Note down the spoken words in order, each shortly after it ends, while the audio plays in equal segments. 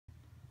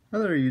Hi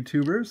there,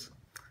 YouTubers.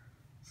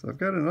 So I've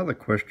got another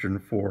question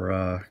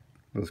for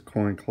those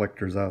coin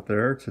collectors out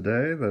there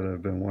today that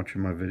have been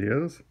watching my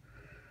videos.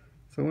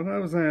 So when I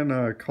was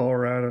in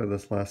Colorado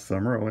this last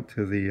summer, I went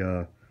to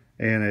the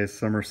ANA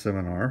Summer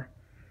Seminar,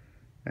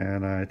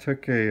 and I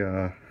took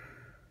a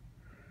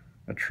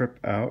trip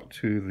out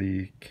to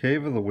the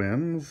Cave of the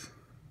Winds.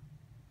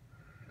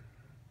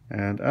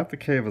 And at the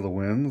Cave of the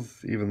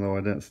Winds, even though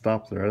I didn't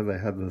stop there, they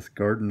had this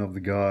Garden of the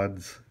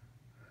Gods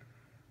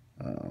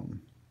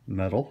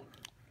medal.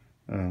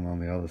 And on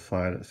the other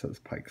side it says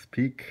Pikes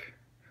Peak.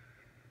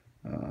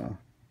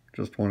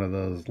 Just one of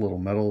those little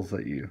medals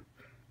that you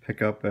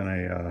pick up in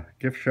a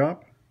gift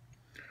shop.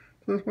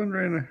 So I was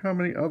wondering how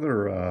many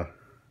other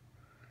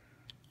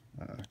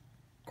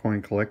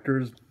coin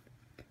collectors,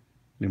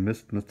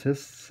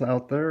 numismatists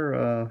out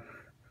there,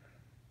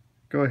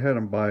 go ahead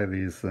and buy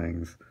these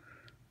things.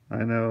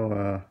 I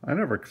know I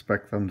never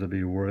expect them to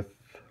be worth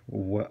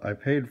what I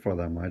paid for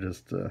them. I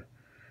just kind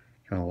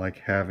of like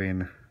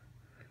having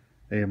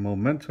a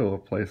memento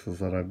of places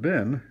that I've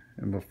been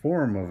in the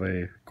form of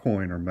a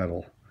coin or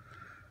medal.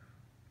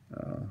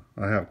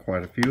 I have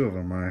quite a few of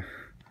them.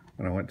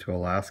 When I went to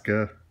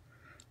Alaska,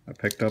 I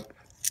picked up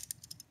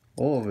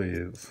all of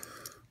these.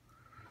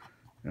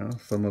 You know,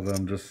 some of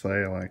them just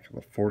say like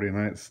the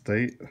 49th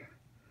state.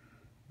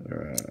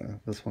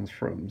 This one's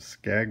from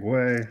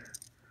Skagway.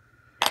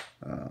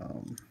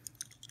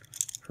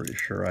 Pretty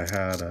sure I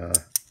had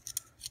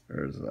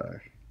there's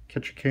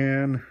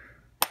Ketchikan,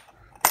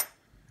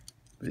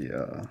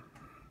 the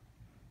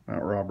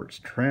Mount Roberts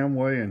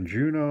Tramway in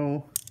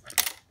Juneau.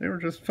 They were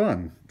just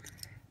fun.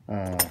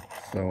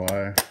 So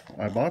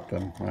I bought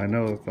them. I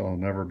know that they'll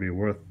never be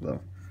worth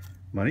the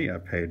money I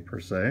paid per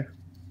se.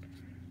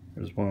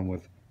 There's one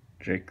with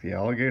Jake the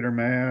Alligator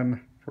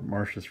Man from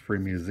Marsh's Free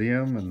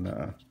Museum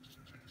in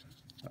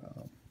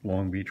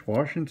Long Beach,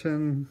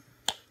 Washington.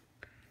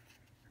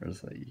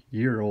 There's a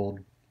ye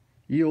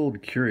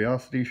old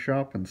curiosity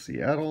shop in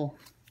Seattle.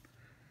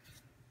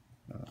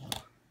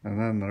 And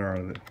then there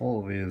are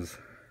all of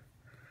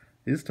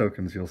these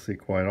tokens you'll see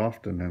quite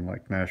often in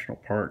like national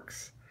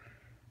parks.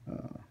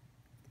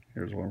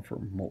 Here's one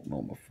from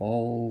Multnomah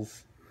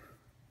Falls.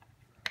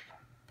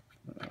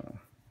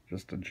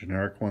 Just a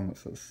generic one that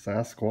says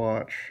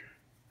Sasquatch,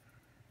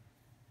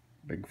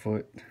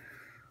 Bigfoot,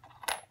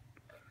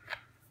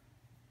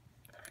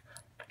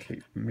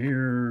 Cape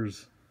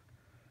Mears,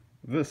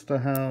 Vista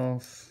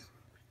House.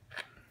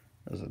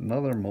 There's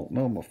another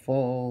Multnomah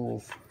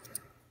Falls,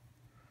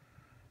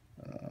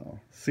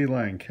 Sea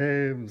Lion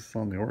Caves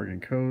on the Oregon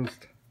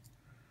coast,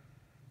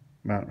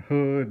 Mount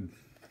Hood,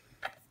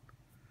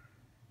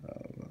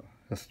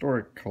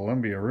 historic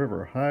Columbia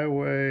River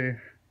Highway,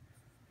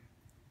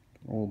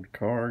 old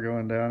car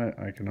going down it.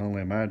 I can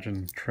only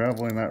imagine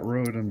traveling that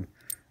road in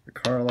a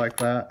car like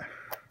that.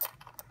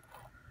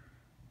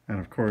 And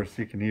of course,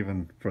 you can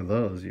even, for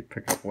those, you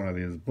pick up one of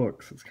these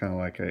books. It's kind of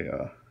like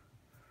a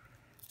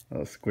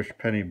squish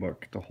penny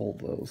book to hold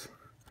those.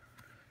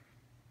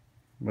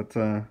 But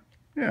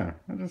yeah,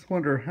 I just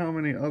wonder how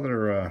many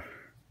other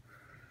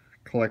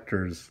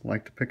collectors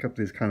like to pick up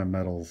these kind of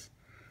medals.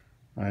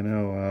 I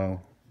know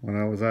when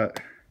I was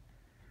at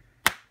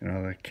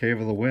the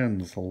Cave of the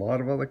Winds, a lot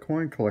of other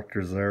coin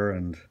collectors there,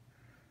 and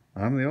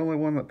I'm the only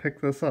one that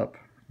picked this up.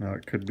 Now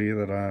it could be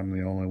that I'm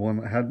the only one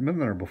that hadn't been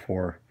there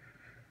before,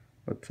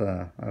 but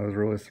I was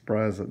really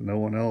surprised that no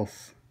one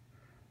else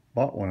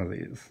bought one of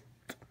these.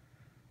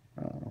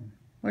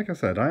 Like I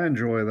said, I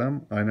enjoy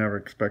them. I never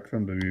expect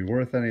them to be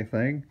worth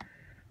anything,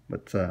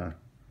 but I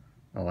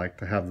like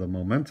to have the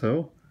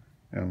memento,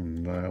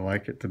 and I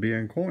like it to be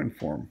in coin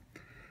form.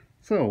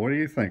 So what do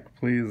you think?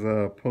 Please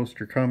post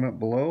your comment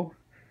below,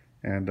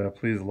 and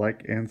please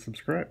like and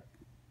subscribe.